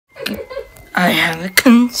I have a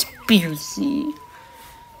conspiracy.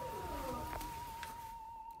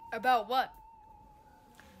 About what?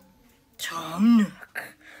 Tom Nook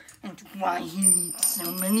and why he needs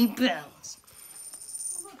so many bells.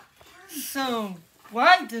 So,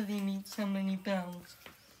 why does he need so many bells?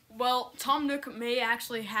 Well, Tom Nook may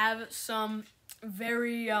actually have some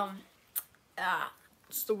very,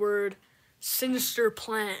 what's the word? Sinister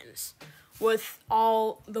plans with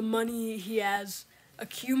all the money he has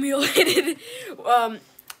accumulated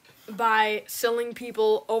by selling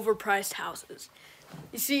people overpriced houses.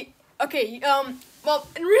 You see, okay, well,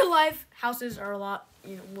 in real life, houses are a lot,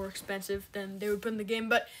 more expensive than they would put in the game,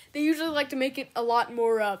 but they usually like to make it a lot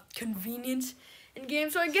more convenient in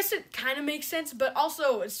games, so I guess it kind of makes sense, but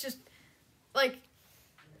also it's just, like,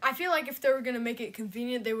 I feel like if they were going to make it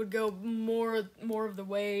convenient, they would go more of the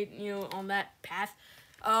way, on that path,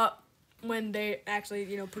 when they actually,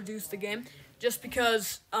 produce the game, just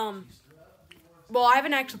because, well, I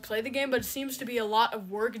haven't actually played the game, but it seems to be a lot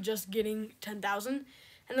of work just getting 10,000.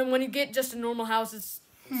 And then when you get just a normal house, it's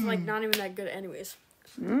like not even that good anyways.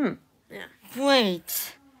 Mm. Yeah.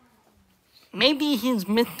 Wait. Maybe he's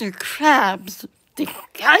Mr. Krabs, the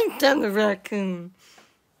guy down the raccoon.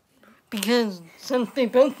 Because since they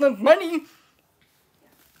both love money,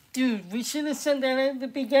 dude, we should have said that at the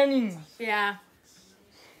beginning. Yeah.